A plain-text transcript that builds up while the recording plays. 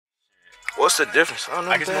What's the difference? I don't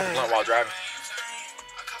know. I can smoke a blunt while driving.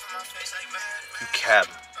 You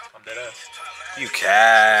capping. I'm dead ass. You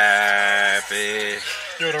capping.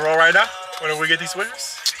 You want to roll right now? When we get these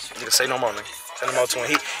swingers? Nigga, say no more, nigga. Say no more to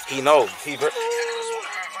him. He know.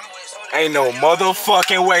 Ain't no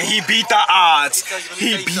motherfucking way. He beat the odds.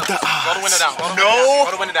 He beat the odds. Roll the window down. No. Roll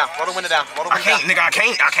the window down. Roll the window down. Roll the window down. I can't, nigga. I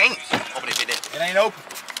can't. Open it, it. It ain't open.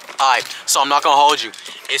 Alright, so I'm not gonna hold you.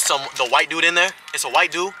 It's the white dude in there. It's a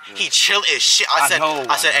white dude. He chill as shit. I said,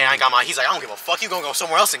 hey, I ain't got my. He's like, I don't give a fuck. You gonna go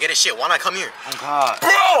somewhere else and get his shit. Why not come here? Oh God.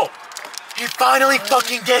 Bro! He finally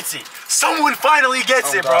fucking gets it. Someone finally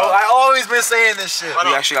gets it, bro. I always been saying this shit.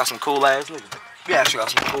 We actually got some cool ass niggas.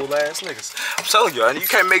 I'm telling you, you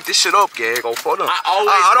can't make this shit up, gang. Go for them.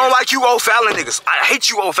 I don't like you old Fallon niggas. I hate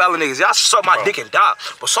you old Fallon niggas. Y'all should suck my dick and die.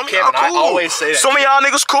 But some of y'all cool. I always say that. Some of y'all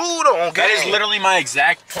niggas cool though. Okay? That is literally my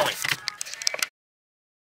exact point.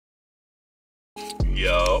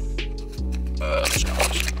 Yo.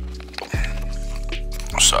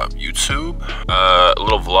 What's up, YouTube? A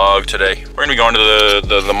little vlog today. We're gonna be going to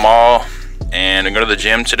the mall and go to the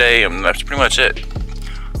gym today, and that's pretty much it.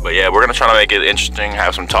 But yeah, we're gonna try to make it interesting,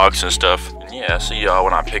 have some talks and stuff. And yeah, see y'all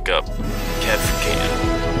when I pick up Kev from Canton.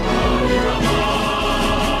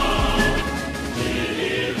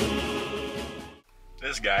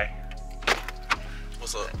 This guy.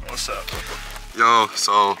 What's up? What's up? Yo,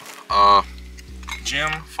 so, Gym.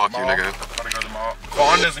 fuck you, nigga. Gotta go to the mall.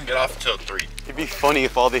 Vaughn doesn't get off until 3. It'd be funny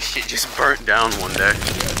if all this shit just burnt down one day.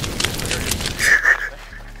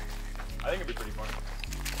 I think it'd be pretty funny.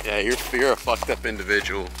 Yeah, you're a fucked up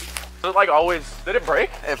individual. So like always, did it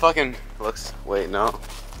break? It fucking looks, wait, no. I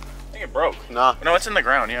think it broke. Nah. No, it's in the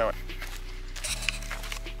ground, yeah.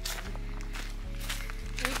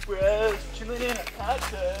 Bros, chilling in a hot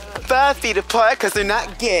tub. 5 feet apart because they're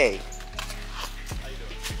not gay.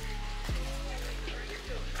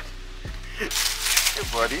 Hey,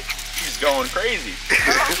 buddy. He's going crazy.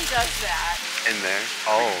 How he does that? In there.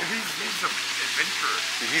 Oh. He's an adventurer.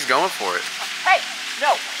 He's going for it. Hey,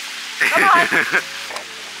 no. Come on.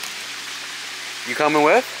 You coming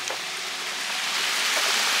with?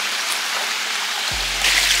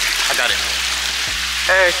 I got it.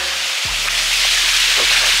 Hey.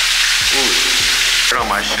 Ooh. Get on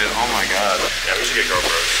my shit. Oh my god. Yeah, we should get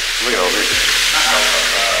GoPros. Look over.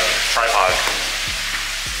 Tripod.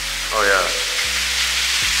 Oh yeah.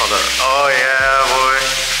 Hold up. Oh yeah, boy.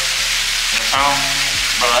 Bro,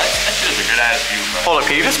 that shit is a good ass view, bro. Hold up,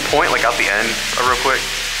 can you just point like out the end real quick?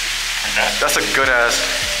 Okay. That's a good ass.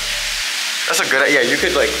 That's a good. Yeah, you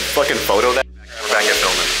could like fucking photo that. We're back at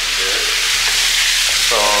filming.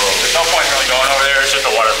 So There's no point really going over there. It's just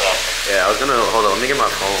a waterfall. yeah, I was gonna hold on. Let me get my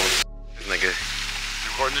phone. Nigga.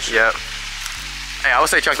 Recording this shit? Yep. Hey, I would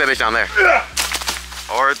say chuck that bitch down there. Yeah.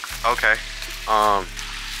 Or okay.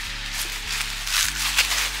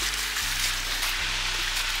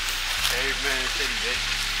 Caveman City, bitch.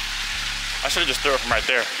 I should have just threw it from right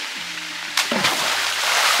there.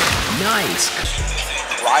 Nice.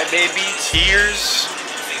 Rye baby, tears.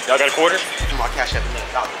 Y'all got a quarter? My cash at the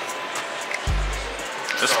minute.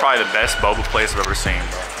 This is probably the best boba place I've ever seen,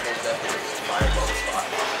 bro.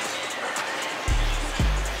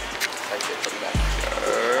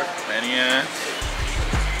 Mania.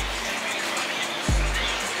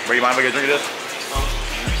 Bro, you mind if I get a drink of this?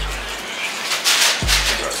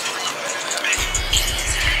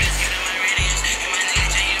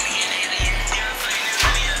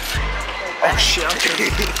 Oh shit, I'm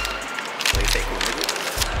kidding.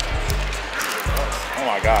 Oh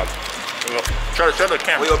my god. Try the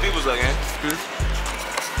camera. Where your people's at, gang?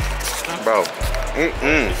 Bro.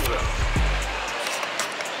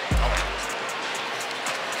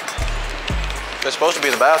 They're supposed to be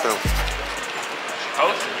in the bathroom.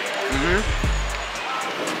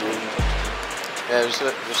 Yeah, just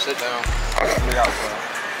sit down.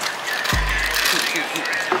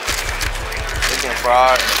 Chicken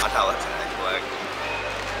fried. I kinda like that black.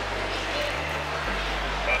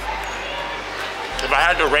 If I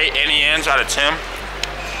had to rate any ends out of 10.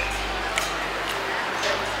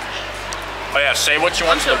 Oh yeah, say what you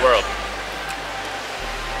want to the world.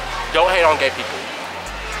 Don't hate on gay people.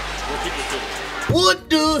 We're people too. What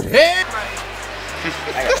the heck?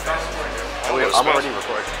 I'm already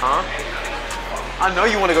recording. Huh? I know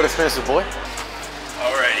you want to go to Spencer's, boy.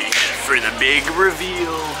 Alrighty, for the big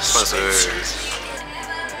reveal. Spencer's.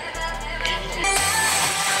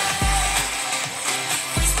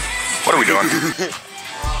 What are we doing?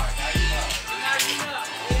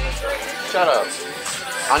 Shut up.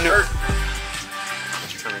 I knew.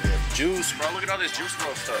 What you trying to get? Juice, bro. Look at all this Juice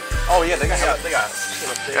WRLD stuff. Oh yeah, they got They got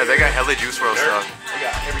hella Juice WRLD stuff. They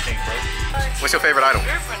got everything, bro. What's your favorite item?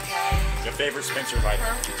 Girlfriend guy. Your favorite Spencer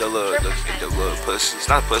vitamin? The little pussies. It's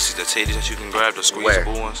not pussies, the titties that you can grab, the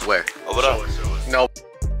squeezable ones. Where? Over there. No.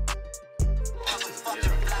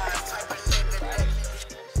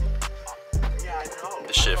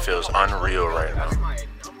 This shit feels unreal right now.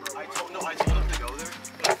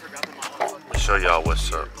 Let me show y'all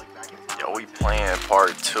what's up. Yo, we playing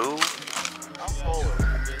part 2.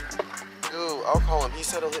 Dude, I'll call him. He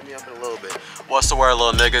said he'll hit me up in a little bit. What's the word,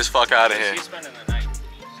 little niggas? Fuck out of here.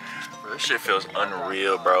 Bro, this shit feels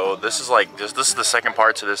unreal, bro. This is like this is the second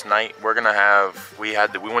part to this night. We're gonna have we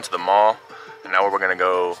went to the mall, and now we're gonna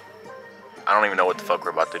go. I don't even know what the fuck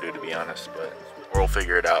we're about to do, to be honest, but we'll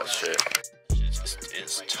figure it out. Shit.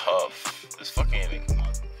 It's tough.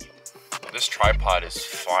 This tripod is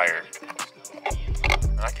fire.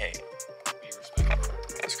 I can't.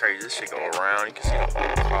 That's crazy. This shit go around. You can see the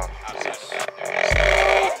whole top.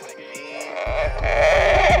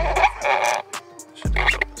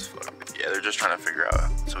 Yeah, they're just trying to figure out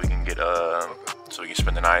so we can get so we can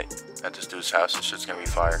spend the night at this dude's house. This shit's gonna be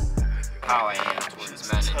fire. How I am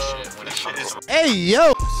towards men and shit when it comes to Hey,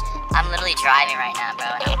 yo! I'm literally driving right now, bro,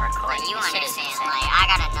 and I'm recording. You understand? Like, I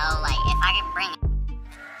gotta know, like, if I can bring.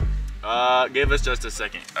 Give us just a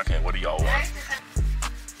second. Okay, what do y'all want?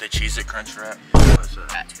 The Cheez-It Crunch Wrap. What's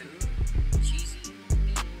that? 2 cheesy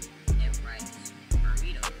bean and rice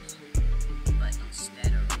burritos, but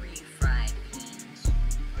instead of refried beans,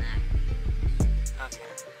 black beans. Okay.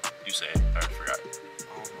 You say it. I forgot.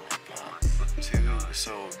 Oh my god. 2,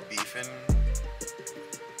 so beef and...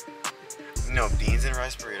 No, beans and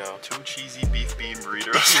rice burrito. 2 cheesy beef bean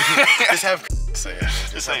burritos. Just have say it.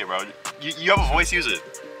 Just say it, bro. You have a voice, use it.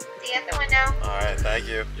 See you at the window. Alright, thank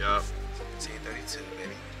you. Yup. 1732,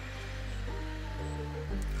 baby.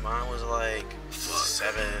 Mine was like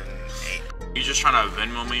 7, 8. You just trying to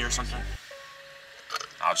Venmo me or something?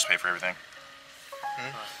 I'll just pay for everything.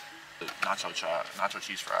 Nacho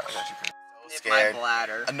cheese fries. I got you. Scared. my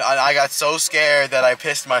bladder. I got so scared that I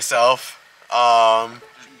pissed myself.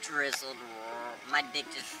 Drizzled. My dick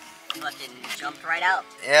just fucking jumped right out.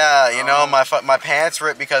 Yeah, you know, my pants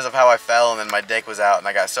ripped because of how I fell, and then my dick was out, and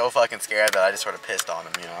I got so fucking scared that I just sort of pissed on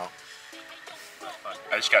him, you know.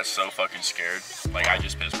 I just got so fucking scared. Like, I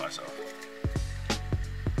just pissed myself.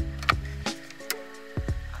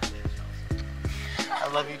 I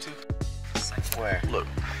love you too. Where? Look.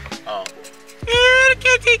 Oh.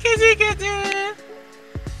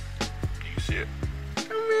 You see it?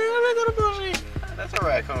 That's a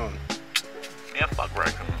raccoon. Yeah, fuck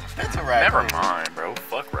raccoons. That's a raccoon. Never mind, bro.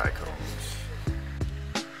 Fuck raccoons.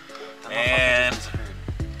 And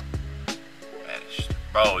vanished.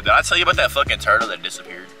 Bro, did I tell you about that fucking turtle that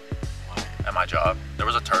disappeared at my job? There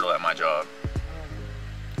was a turtle at my job,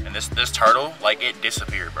 and this turtle, like, it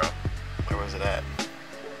disappeared, bro. Where was it at?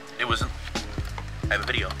 It wasn't. I have a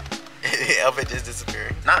video. Of it just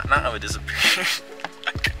disappearing. Not of it disappearing.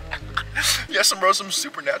 Yeah, some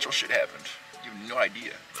supernatural shit happened. You have no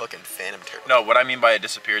idea. Fucking phantom turtle. No, what I mean by it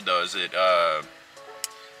disappeared though is it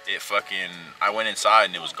fucking, I went inside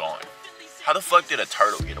and it was gone. How the fuck did a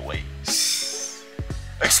turtle get away?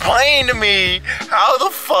 Explain to me how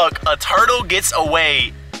the fuck a turtle gets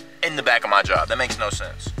away in the back of my job. That makes no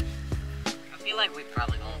sense. I feel like we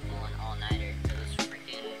probably gonna pull an all-nighter to this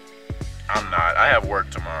freaking... I'm not. I have work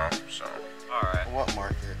tomorrow, so. Alright. What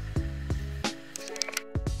market?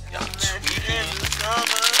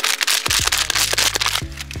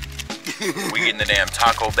 We getting the damn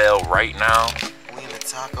Taco Bell right now. We in the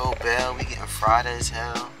Taco Bell. We getting fried as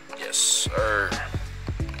hell. Yes, sir.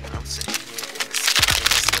 And I'm sitting here in the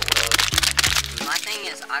My thing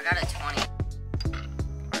is, I got a 20.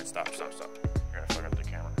 Alright, stop. You're gonna fuck up the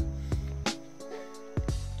camera.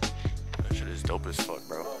 That shit is dope as fuck,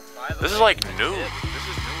 bro. This is like new. This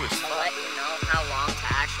is new as To fuck. let you know how long to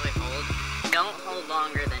actually hold, don't hold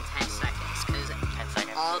longer than 10 seconds, because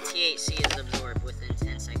all THC is absorbed within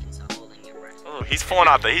 10 seconds of holding your breath. Oh, he's pulling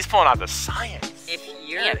out the science. If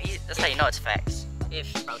you're, that's how you know it's facts.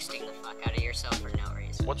 if you're roasting the fuck out of yourself for no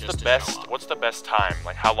reason. What's the best time?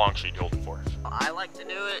 Like, how long should you hold it for? What I like to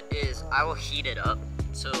do it is I will heat it up.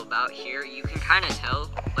 So about here, you can kind of tell,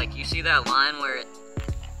 like you see that line where it,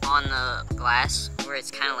 on the glass, where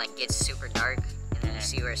it's kind of like gets super dark, and then you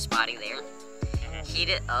see where it's spotty there. Heat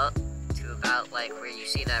it up to about like where you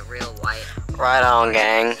see that real white. Right on,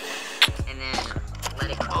 gang. And then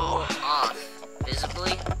let it cool off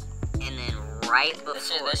visibly, and then right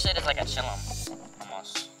before. This shit is like a chillum,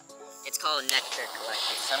 almost. It's called nectar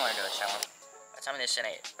collector. It's similar to a chillum. Tell me this shit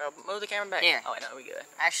ain't. Bro, move the camera back. Here. Oh, wait, no, we good.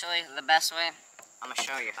 Actually, the best way, I'm gonna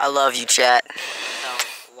show you. I love you, chat. So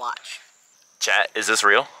watch. Chat, is this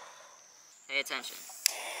real? Pay attention.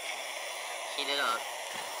 Heat it up.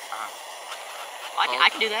 I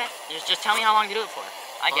can do that. Just tell me how long to do it for.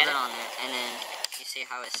 I get it. Hold it on there, and then you see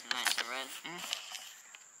how it's nice and red?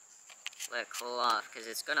 Let it cool off, because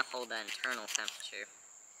it's going to hold that internal temperature.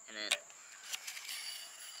 And then...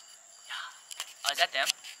 Oh, is that them?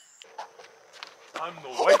 I'm the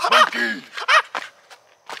white monkey.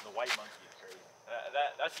 The white monkey is crazy.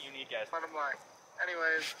 That's a unique ass. Bottom line.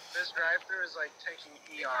 Anyways, this drive-thru is like taking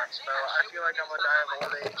eons, so I feel like I'm gonna die of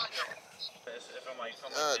old age. If I'm like,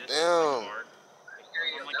 damn.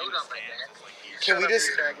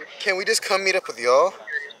 Can we just come meet up with y'all?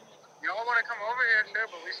 Y'all wanna come over here, sure,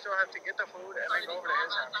 but we still have to get the food and then go over to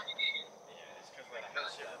his house.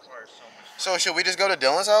 So should we just go to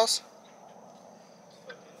Dylan's house?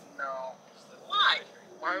 No. Why?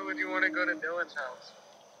 Why would you want to go to Dylan's house?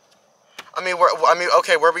 Okay,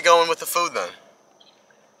 where are we going with the food then?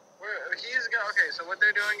 Okay, so what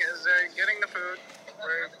they're doing is they're getting the food.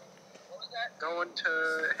 We're going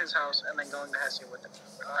to his house and then going to Hesse with him.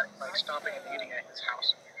 We're not like stopping and eating at his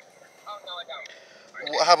house.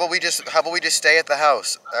 How about we just stay at the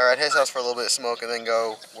house or at his house for a little bit of smoke and then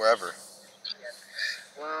go wherever?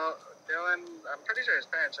 Well, Dylan, I'm pretty sure his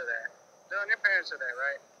parents are there. Dylan, your parents are there,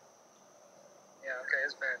 right? Yeah, okay,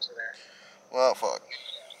 his parents are there. Well, fuck.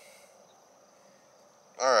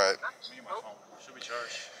 Alright. Should we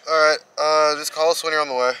charge? Alright, just call us when you're on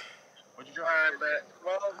the way. What'd you drive? Alright, but,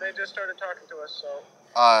 well, they just started talking to us, so...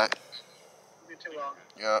 Alright. It'll be too long.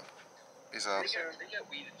 Yep. Peace out. See you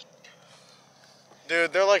soon.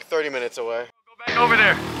 Dude, they're like 30 minutes away. Go back over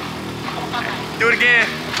there. Do it again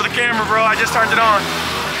for the camera, bro. I just turned it on.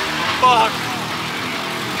 Fuck.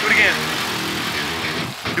 Do it again.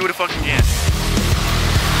 Do it fucking again.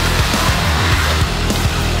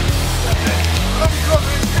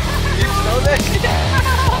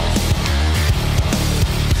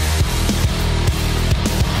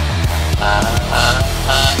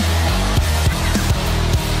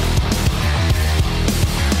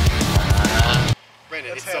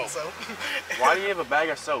 Brandon, it's soap. Why do you have a bag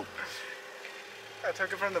of soap? I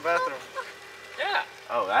took it from the bathroom. Yeah.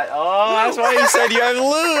 Oh, that's why you said you have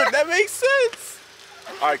lube. That makes sense.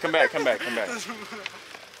 All right, come back. Oh my lord.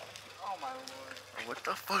 What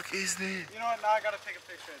the fuck is this? You know what? Now I gotta take a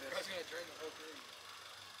picture of this. I was gonna drain the whole thing.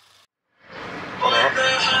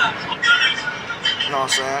 You know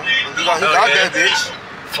what I'm saying? He got that bitch.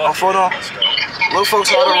 On photo. Little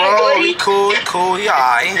folks on the road. He cool. He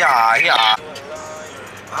alright.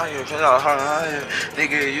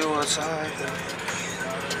 Nigga, you a time.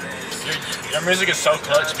 Your music is so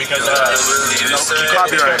clutch because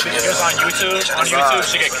Copyright. it goes on YouTube. On YouTube,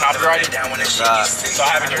 she get copyrighted. So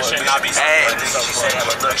having your shit not be copyrighted is so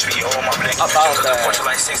clutch. About that.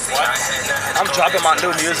 I'm dropping my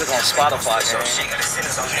new music on Spotify, man.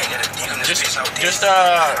 Just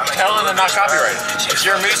tell them to not copyright it. It's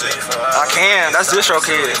your music. I can. That's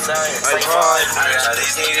DistroKid.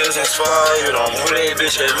 These niggas inspired. I'm who they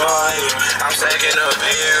bitch admire. I'm stacking up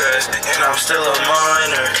beers and I'm still a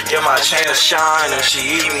minor. Yeah, my chain is shining.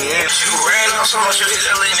 She eat me in. She ran on so much shit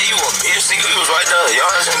that lady you a bitch. Nigga, you was right there. Y'all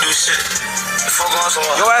ass ain't do shit.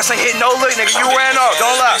 Your ass ain't hit no lick, nigga. You ran off.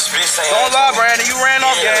 Don't lie. Don't lie, Brandon. You ran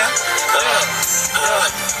off, gang.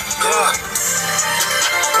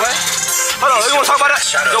 What? Hold on, you wanna talk about that?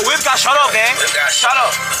 Yo, Whip got shut up, gang. Shut up.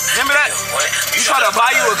 Remember that? You try to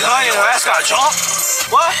buy you a gun and your ass got jumped?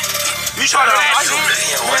 What? You try to buy you?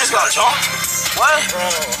 Your ass got jumped? What?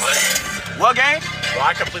 What, gang? Well,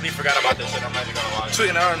 I completely forgot about this shit. I'm not even gonna lie.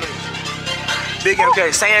 Tweaking our niggas. Big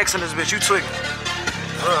MK, say X in this bitch. You tweaking.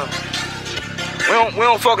 We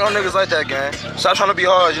don't fuck on niggas like that, gang. Stop trying to be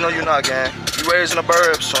hard. You know you're not, gang. You raised in the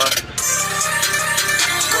burbs, son.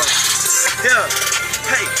 Yeah.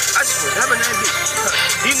 Hey, I just remember that bitch.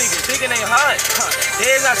 These niggas thinking they hot.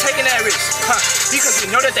 They ain't not taking that risk. Because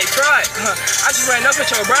we know that they tried. I just ran up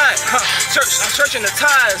at your bride. I'm searching the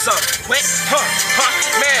ties. Wet.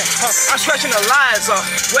 Man. I'm stretching the lies.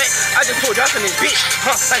 Wet. I just pulled up in this bitch.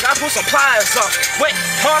 Like I put some pliers. Wet.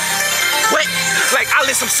 Wet. Like I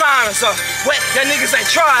lit some signs. Wet. That niggas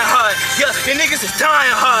ain't trying hard. Yeah. Them niggas is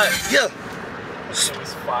dying hard. Yeah. It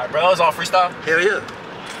was fire, bro. That was all freestyle? Hell yeah.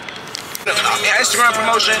 Instagram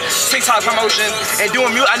promotion, TikTok promotion, and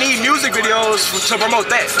doing I need music videos to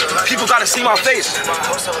promote that. People gotta see my face.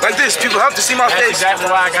 Like this, people have to see my face. That's exactly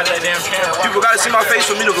why I got that damn camera. People gotta see my face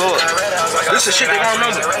for me to go up. This is shit they gonna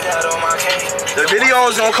remember. The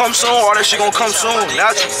videos gonna come soon, all that shit gonna come soon,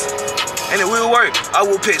 naturally. And it will work. I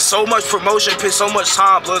will put so much promotion, put so much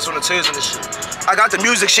time, blood, on the tears and this shit. I got the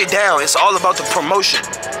music shit down. It's all about the promotion.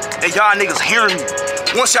 And y'all niggas hearing me.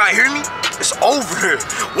 Once y'all hear me, it's over here.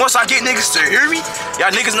 Once I get niggas to hear me,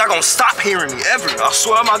 y'all niggas not gonna stop hearing me ever. I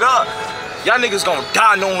swear to my God. Y'all niggas gonna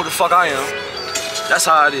die knowing who the fuck I am. That's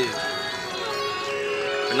how it is.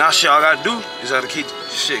 And now shit, all I gotta do is gotta keep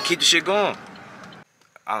the shit going.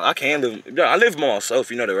 I can't live. I live by myself,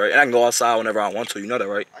 you know that, right? And I can go outside whenever I want to, you know that,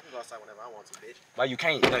 right? I can go outside whenever I want to, bitch. Why you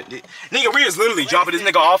can't? Nigga, we is literally dropping this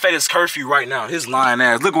nigga off at his curfew right now. His lying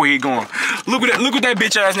ass. Look where he going. Look what that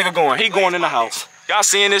bitch ass nigga going. He going in the house. Y'all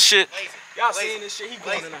seeing this shit? Y'all seeing this shit? He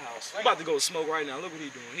going in the house. We about to go smoke right now. Look what he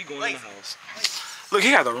doing. He going in the house. Look,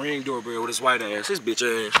 he got the Ring doorbell with his white ass. His bitch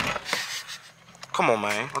ass. Come on,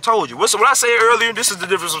 man. I told you. What I said earlier, this is the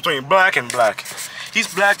difference between black and black.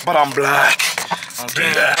 He's black, but I'm black. I'm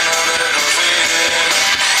black.